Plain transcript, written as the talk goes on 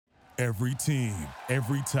Every team,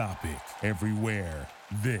 every topic, everywhere.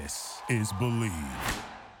 This is Believe.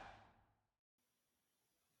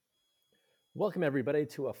 Welcome, everybody,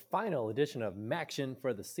 to a final edition of Maction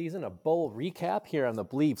for the season, a bowl recap here on the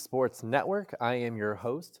Believe Sports Network. I am your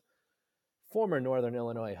host, former Northern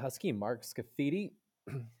Illinois Husky, Mark Scafidi,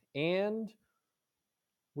 and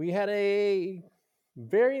we had a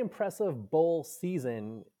very impressive bowl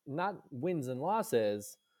season, not wins and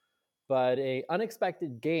losses, but an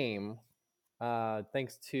unexpected game,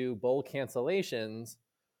 thanks to bowl cancellations,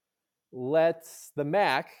 lets the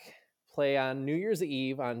MAC play on New Year's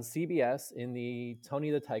Eve on CBS in the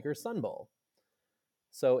Tony the Tiger Sun Bowl.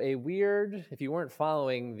 So a weird, if you weren't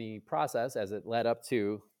following the process as it led up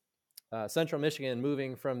to Central Michigan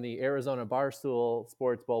moving from the Arizona Barstool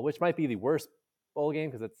Sports Bowl, which might be the worst bowl game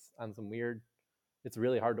because it's on some weird, it's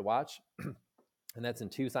really hard to watch. And that's in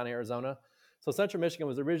Tucson, Arizona. So Central Michigan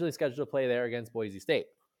was originally scheduled to play there against Boise State.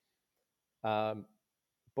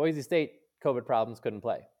 Boise State, COVID problems, couldn't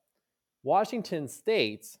play. Washington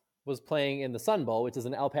State was playing in the Sun Bowl, which is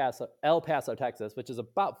in El Paso, Texas, which is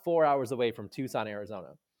about 4 hours away from Tucson, Arizona.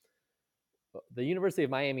 The University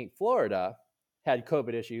of Miami, Florida, had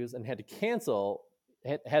COVID issues and had to cancel,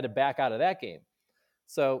 had to back out of that game.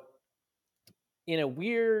 So in a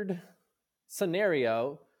weird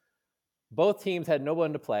scenario, both teams had no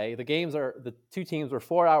one to play. The two teams were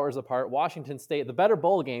 4 hours apart. Washington State, the better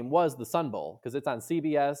bowl game was the Sun Bowl because it's on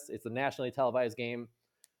CBS. It's a nationally televised game.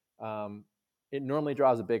 It normally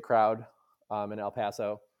draws a big crowd in El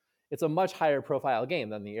Paso. It's a much higher profile game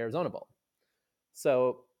than the Arizona Bowl.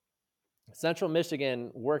 So Central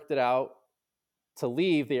Michigan worked it out to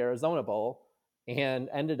leave the Arizona Bowl and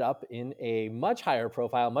ended up in a much higher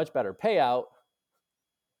profile, much better payout,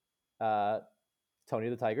 Tony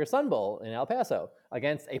the Tiger Sun Bowl in El Paso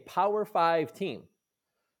against a Power 5 team.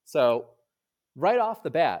 So right off the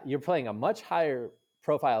bat, you're playing a much higher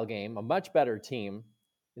profile game, a much better team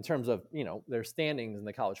in terms of, their standings in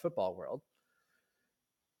the college football world.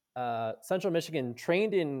 Central Michigan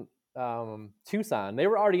trained in Tucson. They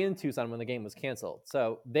were already in Tucson when the game was canceled.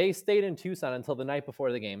 So they stayed in Tucson until the night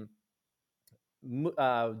before the game,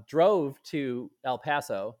 drove to El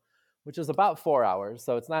Paso, which is about 4 hours.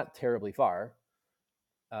 So it's not terribly far.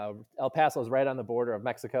 El Paso is right on the border of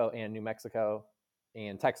Mexico and New Mexico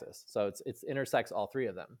and Texas. So it intersects all three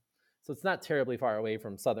of them. So it's not terribly far away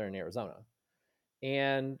from southern Arizona.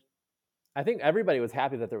 And I think everybody was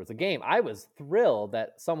happy that there was a game. I was thrilled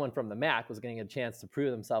that someone from the MAC was getting a chance to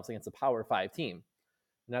prove themselves against a Power 5 team.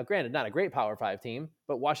 Now, granted, not a great Power 5 team,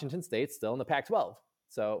 but Washington State's still in the Pac-12.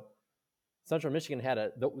 So Central Michigan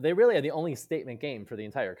they really had the only statement game for the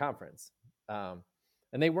entire conference.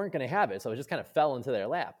 And they weren't going to have it, so it just kind of fell into their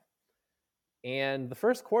lap. And the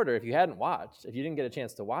first quarter, if you didn't get a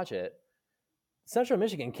chance to watch it, Central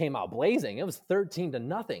Michigan came out blazing. It was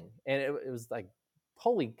 13-0. And it was like,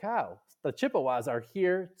 holy cow, the Chippewas are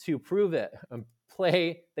here to prove it and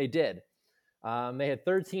play. They did. They had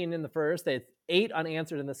 13 in the first. They had 8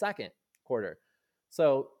 unanswered in the second quarter.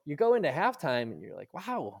 So you go into halftime and you're like,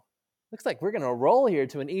 wow, looks like we're going to roll here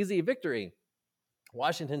to an easy victory.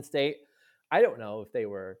 Washington State, I don't know if they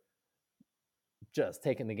were just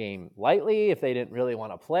taking the game lightly, if they didn't really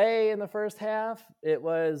want to play in the first half. It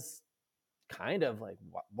was kind of like,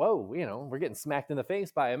 whoa, we're getting smacked in the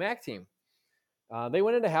face by a MAC team. They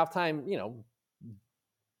went into halftime,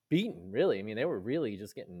 beaten, really. I mean, they were really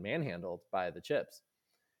just getting manhandled by the Chips.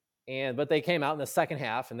 But they came out in the second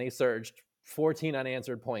half and they surged 14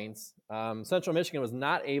 unanswered points. Central Michigan was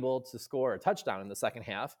not able to score a touchdown in the second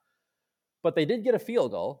half, but they did get a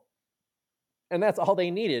field goal. And that's all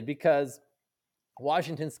they needed because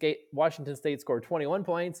Washington State scored 21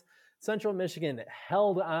 points. Central Michigan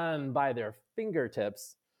held on by their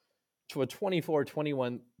fingertips to a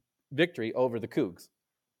 24-21 victory over the Cougs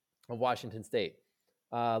of Washington State.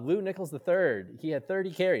 Lou Nichols III, he had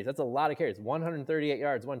 30 carries. That's a lot of carries. 138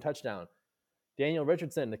 yards, 1 touchdown. Daniel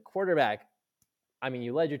Richardson, the quarterback,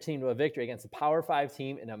 you led your team to a victory against a Power 5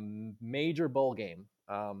 team in a major bowl game.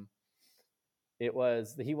 He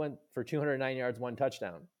went for 209 yards, 1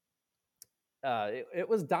 touchdown. It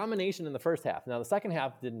was domination in the first half. Now, the second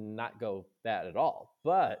half did not go that at all,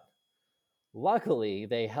 but luckily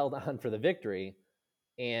they held on for the victory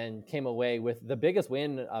and came away with the biggest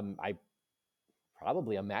win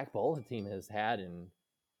probably a MAC Bowl team has had in,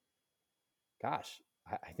 I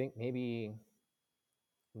think maybe,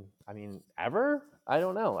 ever? I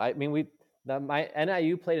don't know. My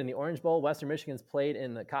NIU played in the Orange Bowl. Western Michigan's played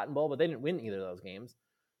in the Cotton Bowl, but they didn't win either of those games.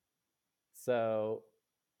 So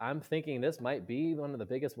I'm thinking this might be one of the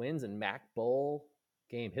biggest wins in MAC Bowl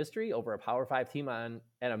game history over a Power 5 team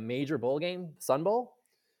at a major bowl game, Sun Bowl.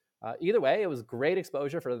 Either way, it was great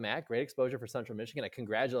exposure for the MAC, great exposure for Central Michigan. I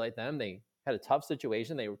congratulate them. They had a tough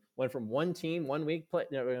situation. They went from one team 1 week, we're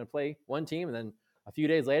going to play one team, and then a few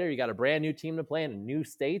days later, you got a brand new team to play in a new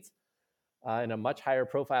state in a much higher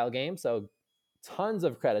profile game. So tons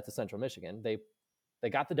of credit to Central Michigan. They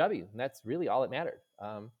got the W, and that's really all that mattered.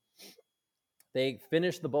 They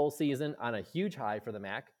finished the bowl season on a huge high for the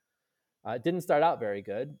MAC. It didn't start out very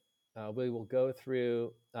good. We will go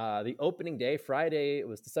through the opening day. Friday, it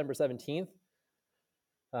was December 17th.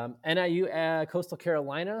 NIU at Coastal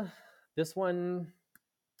Carolina. This one,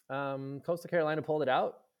 Coastal Carolina pulled it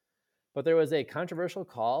out, but there was a controversial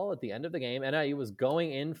call at the end of the game. NIU was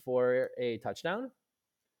going in for a touchdown,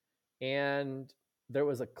 and there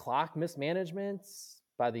was a clock mismanagement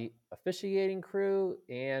by the officiating crew.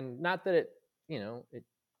 And not that it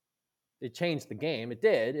changed the game. It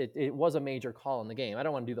did. It was a major call in the game. I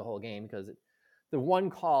don't want to do the whole game because the one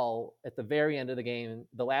call at the very end of the game,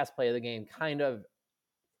 the last play of the game, kind of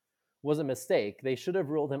was a mistake. They should have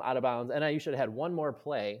ruled him out of bounds. NIU should have had one more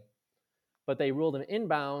play, but they ruled him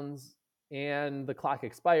inbounds, and the clock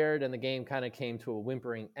expired, and the game kind of came to a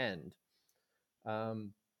whimpering end.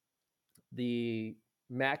 The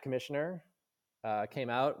MAC commissioner came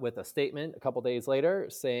out with a statement a couple days later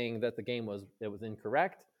saying that the game was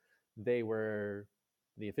incorrect. The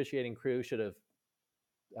officiating crew should have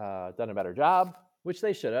done a better job, which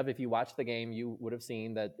they should have. If you watched the game, you would have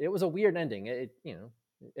seen that it was a weird ending. It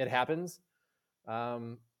happens.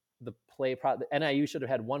 The NIU should have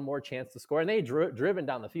had one more chance to score, and they driven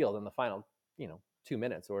down the field in the final 2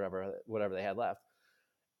 minutes or whatever they had left.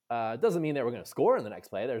 It doesn't mean they were going to score in the next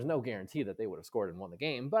play. There's no guarantee that they would have scored and won the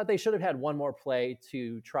game, but they should have had one more play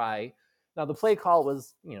to try. Now, the play call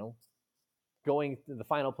was, going to the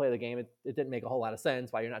final play of the game. It didn't make a whole lot of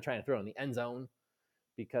sense why you're not trying to throw in the end zone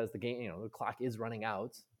because the game, the clock is running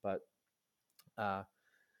out. But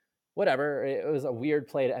whatever. It was a weird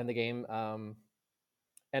play to end the game.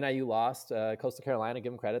 NIU lost. Coastal Carolina,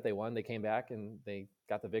 give them credit. They won. They came back and they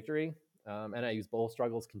got the victory. NIU's bowl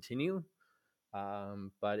struggles continue.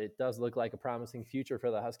 But it does look like a promising future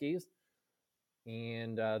for the Huskies.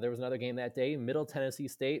 And there was another game that day, Middle Tennessee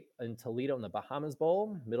State in Toledo in the Bahamas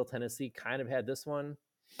Bowl. Middle Tennessee kind of had this one.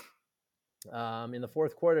 In the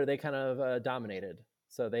fourth quarter, they kind of dominated.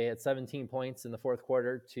 So they had 17 points in the fourth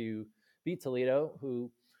quarter to beat Toledo,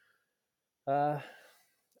 who, I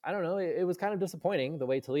don't know, it was kind of disappointing the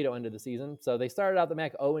way Toledo ended the season. So they started out the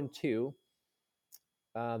MAC 0-2.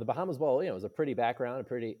 The Bahamas Bowl, was a pretty background,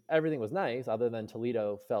 everything was nice, other than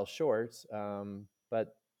Toledo fell short.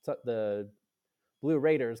 But the Blue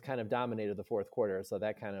Raiders kind of dominated the fourth quarter, so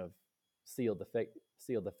that kind of sealed the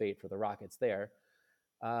fate for the Rockets there.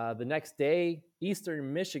 The next day,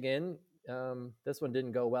 Eastern Michigan, this one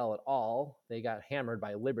didn't go well at all. They got hammered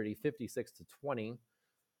by Liberty 56-20.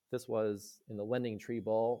 This was in the Lending Tree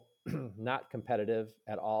Bowl, not competitive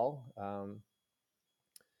at all.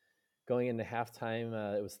 Going into halftime,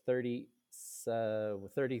 it was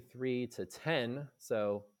 33-10.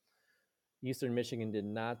 So Eastern Michigan did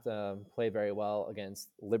not play very well against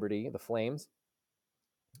Liberty, the Flames.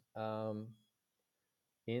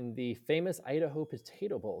 In the famous Idaho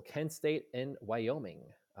Potato Bowl, Kent State and Wyoming.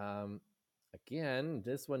 Again,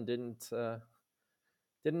 this one didn't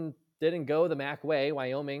go the MAC way.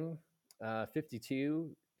 Wyoming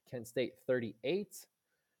 52, Kent State 38.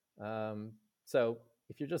 So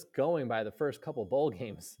if you're just going by the first couple bowl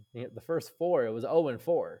games, the first four, it was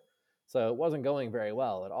 0-4. So it wasn't going very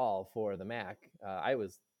well at all for the MAC. I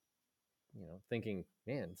was, thinking,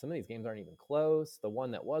 man, some of these games aren't even close. The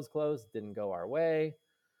one that was close didn't go our way.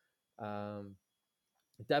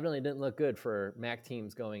 It definitely didn't look good for MAC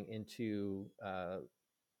teams going into the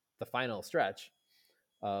final stretch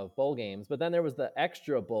of bowl games. But then there was the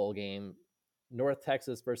extra bowl game, North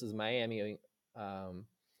Texas versus Miami.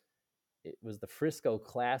 It was the Frisco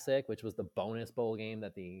Classic, which was the bonus bowl game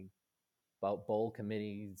that the bowl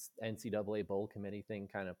committee's NCAA bowl committee thing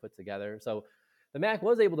kind of put together. So the MAC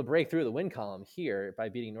was able to break through the win column here by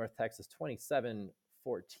beating North Texas 27-14.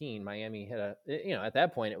 Miami hit at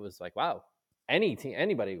that point, it was like, wow,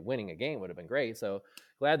 anybody winning a game would have been great. So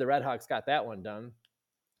glad the Redhawks got that one done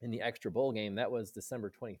in the extra bowl game. That was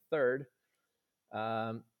December 23rd.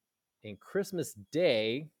 In Christmas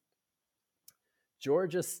Day,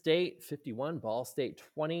 Georgia State 51, Ball State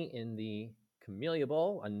 20 in the Camellia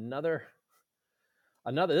Bowl. Another.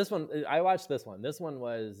 This one, I watched this one. This one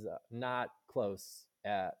was not close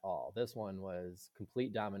at all. This one was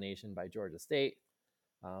complete domination by Georgia State.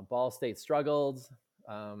 Ball State struggled,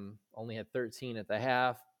 only had 13 at the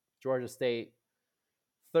half. Georgia State,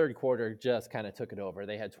 third quarter, just kind of took it over.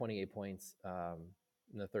 They had 28 points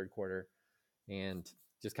in the third quarter. And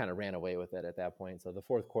just kind of ran away with it at that point. So the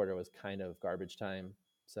fourth quarter was kind of garbage time.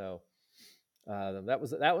 So that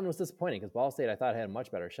one was disappointing because Ball State I thought had a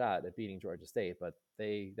much better shot at beating Georgia State, but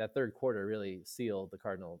that third quarter really sealed the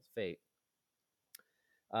Cardinals' fate.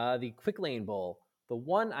 The Quick Lane Bowl, the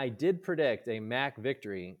one I did predict a MAC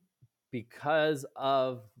victory because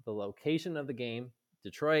of the location of the game.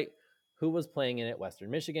 Detroit, who was playing in it?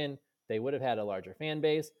 Western Michigan. They would have had a larger fan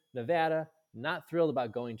base. Nevada, not thrilled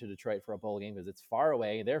about going to Detroit for a bowl game because it's far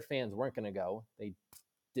away. Their fans weren't going to go. They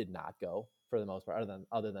did not go for the most part,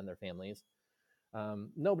 other than their families.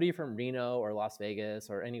 Nobody from Reno or Las Vegas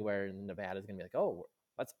or anywhere in Nevada is going to be like, oh,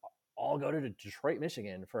 let's all go to Detroit,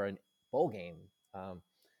 Michigan for a bowl game.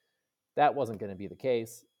 That wasn't going to be the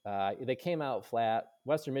case. They came out flat.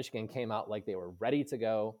 Western Michigan came out like they were ready to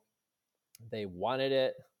go. They wanted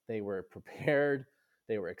it. They were prepared.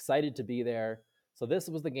 They were excited to be there. So this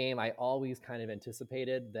was the game I always kind of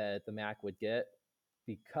anticipated that the MAC would get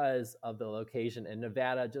because of the location, and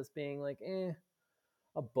Nevada just being like,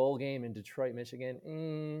 a bowl game in Detroit, Michigan,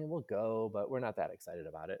 we'll go, but we're not that excited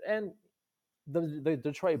about it. And the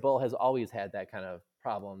Detroit Bowl has always had that kind of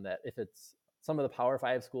problem that if it's some of the Power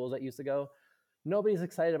 5 schools that used to go, nobody's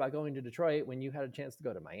excited about going to Detroit when you had a chance to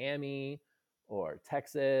go to Miami or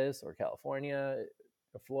Texas or California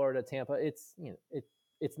or Florida, Tampa.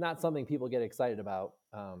 It's not something people get excited about.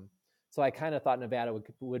 So I kind of thought Nevada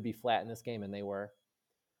would be flat in this game, and they were.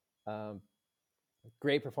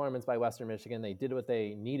 Great performance by Western Michigan. They did what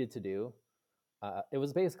they needed to do. It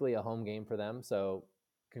was basically a home game for them. So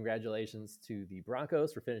congratulations to the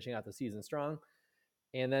Broncos for finishing out the season strong.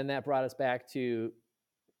 And then that brought us back to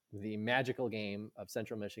the magical game of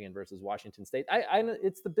Central Michigan versus Washington State.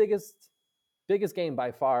 It's the biggest game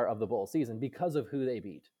by far of the bowl season because of who they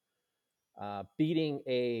beat. Beating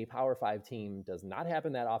a Power 5 team does not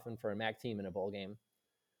happen that often for a MAC team in a bowl game.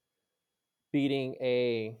 Beating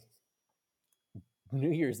a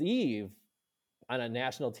New Year's Eve on a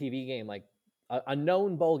national TV game, like a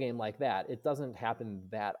known bowl game like that, it doesn't happen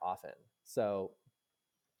that often. So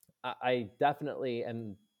I definitely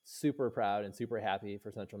am super proud and super happy for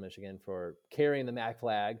Central Michigan for carrying the MAC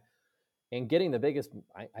flag and getting the biggest,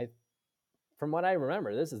 from what I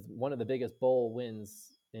remember, this is one of the biggest bowl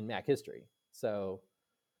wins in MAC history. So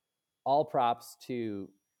all props to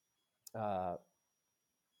the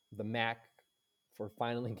MAC for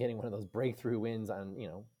finally getting one of those breakthrough wins on,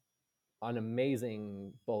 an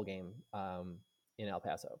amazing bowl game in El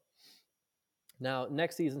Paso. Now,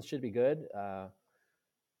 next season should be good.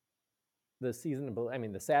 The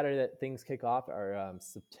Saturday that things kick off are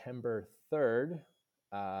September 3rd.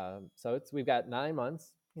 So we've got 9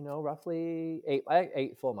 months, roughly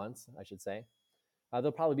eight full months, I should say.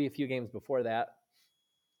 There'll probably be a few games before that.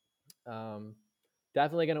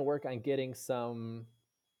 Definitely going to work on getting some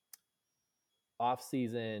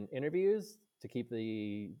off-season interviews to keep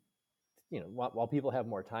the, while people have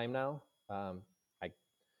more time now. I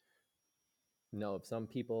know of some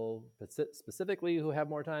people specifically who have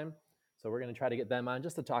more time. So we're going to try to get them on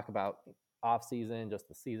just to talk about off-season, just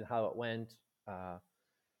the season, how it went.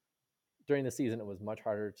 During the season, it was much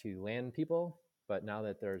harder to land people. But now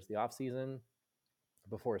that there's the off-season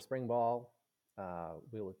before spring ball,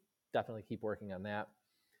 we will definitely keep working on that.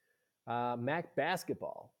 MAC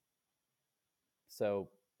basketball. So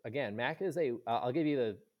again, MAC is I'll give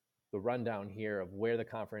you the rundown here of where the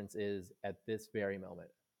conference is at this very moment.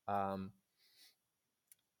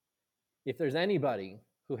 If there's anybody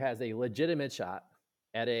who has a legitimate shot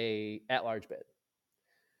at a at-large bid,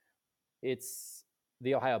 it's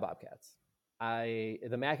the Ohio Bobcats.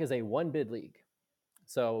 The MAC is a one-bid league.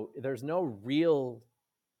 So there's no real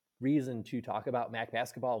reason to talk about MAC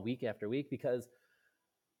basketball week after week because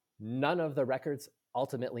none of the records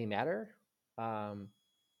ultimately matter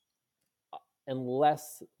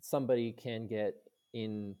unless somebody can get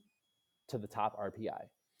in to the top RPI.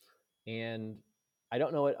 And I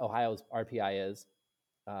don't know what Ohio's RPI is.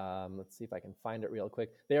 Let's see if I can find it real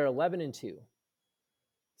quick. They are 11-2.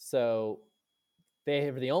 So they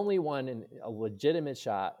have the only one in a legitimate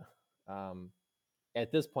shot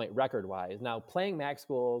at this point, record-wise. Now, playing MAC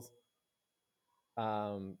schools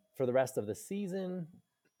for the rest of the season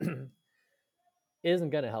isn't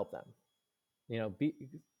going to help them.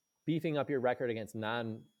 Beefing up your record against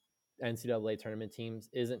non-NCAA tournament teams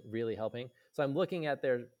isn't really helping. So I'm looking at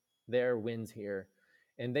their wins here,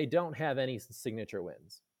 and they don't have any signature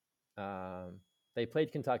wins. They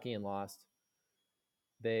played Kentucky and lost.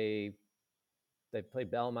 They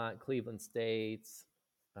played Belmont, Cleveland State,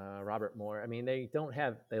 Robert Moore. They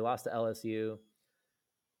lost to LSU.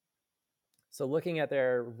 So looking at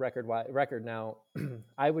their record now,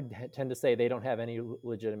 I would tend to say they don't have any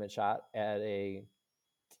legitimate shot at a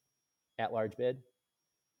at-large bid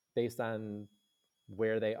based on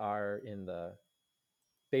where they are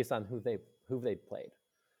based on who they played.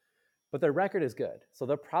 But their record is good, so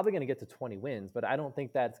they're probably going to get to 20 wins. But I don't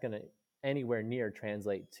think that's going to anywhere near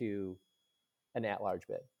translate to an at-large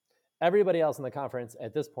bid. Everybody else in the conference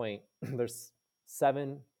at this point, there's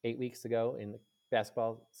 7-8 weeks to go in the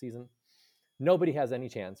basketball season. Nobody has any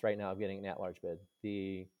chance right now of getting an at-large bid.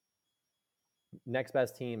 The next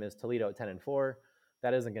best team is Toledo at 10-4.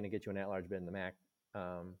 That isn't going to get you an at-large bid in the MAC.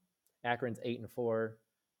 Akron's 8-4,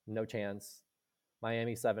 no chance.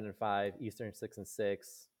 Miami 7-5, Eastern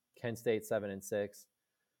 6-6, Kent State 7-6.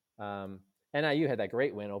 NIU had that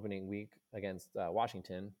great win opening week against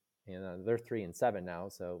Washington, and they're 3-7 now,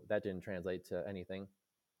 so that didn't translate to anything.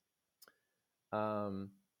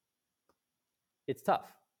 It's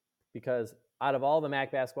tough because out of all the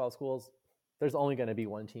MAC basketball schools, there's only going to be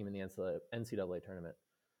one team in the NCAA tournament.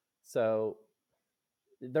 So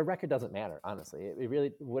their record doesn't matter, honestly. It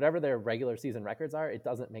really, whatever their regular season records are, it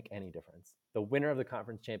doesn't make any difference. The winner of the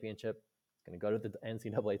conference championship is going to go to the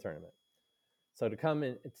NCAA tournament. So to come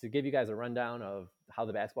in to give you guys a rundown of how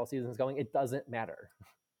the basketball season is going, it doesn't matter.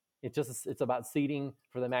 It's about seeding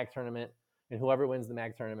for the MAC tournament, and whoever wins the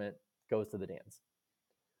MAC tournament goes to the dance.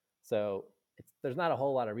 So there's not a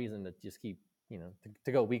whole lot of reason to just keep,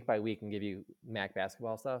 to go week by week and give you MAC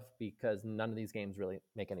basketball stuff, because none of these games really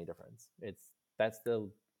make any difference.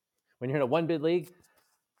 When you're in a one bid league,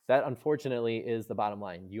 that unfortunately is the bottom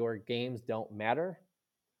line. Your games don't matter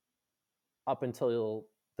up until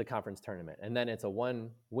the conference tournament. And then it's a one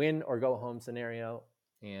win or go home scenario.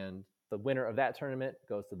 And the winner of that tournament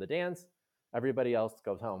goes to the dance. Everybody else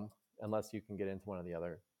goes home unless you can get into one of the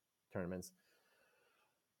other tournaments.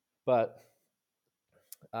 But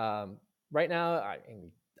right now,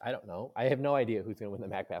 I don't know. I have no idea who's going to win the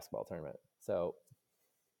MAC basketball tournament. So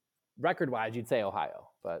record-wise, you'd say Ohio,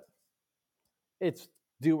 but it's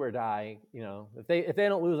do or die. If they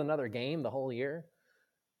don't lose another game the whole year,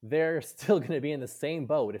 they're still going to be in the same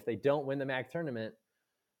boat. If they don't win the MAC tournament,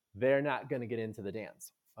 they're not going to get into the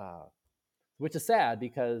dance, which is sad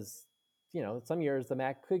because some years the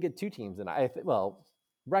MAC could get two teams in.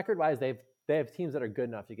 Record-wise, they have teams that are good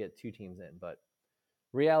enough to get two teams in, but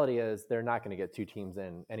reality is they're not going to get two teams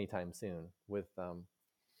in anytime soon. With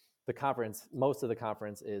the conference, most of the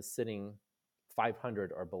conference is sitting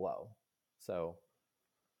 500 or below, so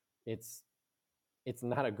it's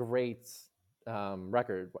not a great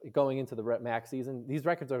record going into the MAC season. These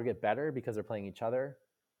records are going to get better because they're playing each other,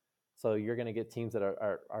 so you're going to get teams that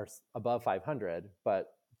are above 500.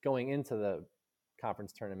 But going into the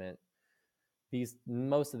conference tournament,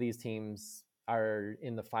 most of these teams are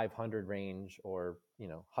in the 500 range or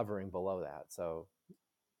hovering below that. So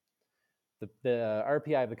the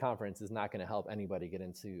RPI of the conference is not going to help anybody get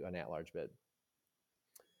into an at-large bid.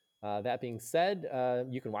 That being said,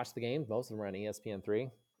 you can watch the games. Most of them are on ESPN3.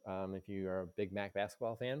 If you are a big MAC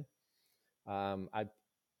basketball fan,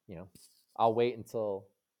 I'll wait until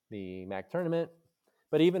the MAC tournament.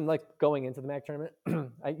 But even like going into the MAC tournament,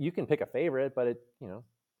 you can pick a favorite, but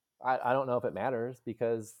I don't know if it matters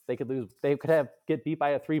because they could lose. They could get beat by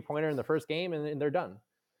a 3-pointer in the first game and they're done.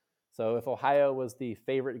 So if Ohio was the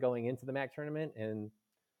favorite going into the MAC tournament and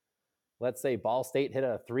let's say Ball State hit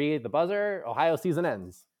a 3 at the buzzer, Ohio season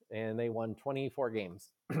ends and they won 24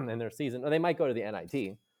 games in their season. Or they might go to the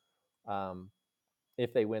NIT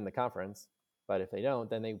if they win the conference. But if they don't,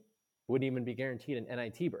 then they wouldn't even be guaranteed an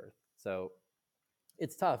NIT berth. So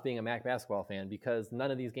it's tough being a MAC basketball fan because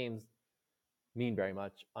none of these games mean very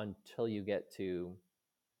much until you get to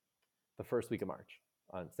the first week of March.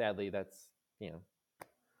 Sadly, that's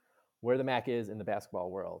where the MAC is in the basketball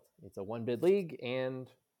world. It's a one bid league and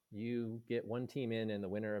you get one team in and the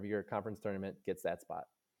winner of your conference tournament gets that spot.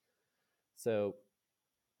 So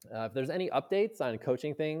if there's any updates on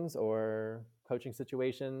coaching things or coaching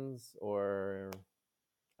situations or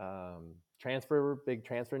big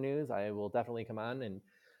transfer news, I will definitely come on. And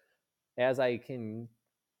as I can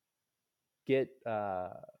get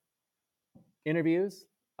interviews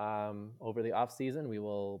over the off season, we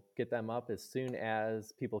will get them up as soon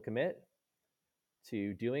as people commit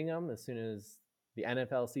to doing them. As soon as the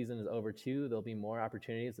NFL season is over too, there'll be more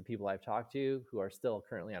opportunities of people I've talked to who are still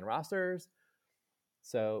currently on rosters.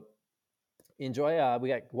 So enjoy. We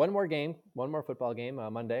got one more football game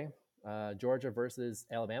Monday, Georgia versus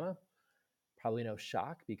Alabama. Probably no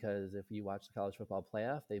shock because if you watch the college football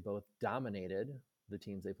playoff, they both dominated the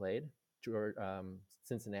teams they played,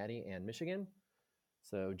 Cincinnati and Michigan.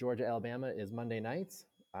 So Georgia, Alabama is Monday nights.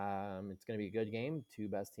 It's going to be a good game. Two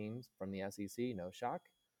best teams from the SEC, no shock.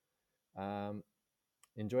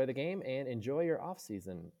 enjoy the game and enjoy your off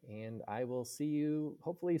season. And I will see you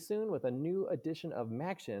hopefully soon with a new edition of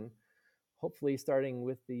Maction, hopefully starting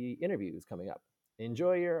with the interviews coming up.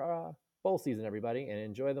 Enjoy your bowl season, everybody, and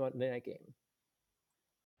enjoy the Monday night game.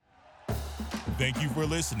 Thank you for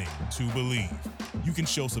listening to Believe. You can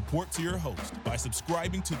show support to your host by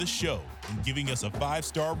subscribing to the show and giving us a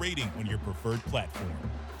 5-star rating on your preferred platform.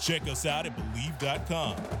 Check us out at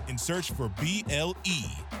Believe.com and search for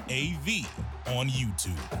BLEAV on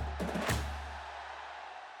YouTube.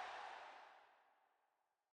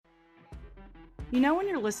 You know when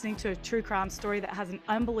you're listening to a true crime story that has an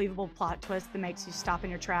unbelievable plot twist that makes you stop in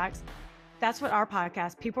your tracks? That's what our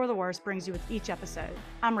podcast, People Are the Worst, brings you with each episode.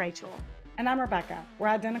 I'm Rachel. And I'm Rebecca. We're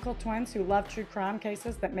identical twins who love true crime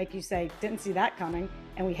cases that make you say, didn't see that coming,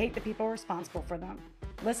 and we hate the people responsible for them.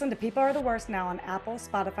 Listen to People Are the Worst now on Apple,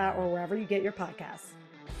 Spotify, or wherever you get your podcasts.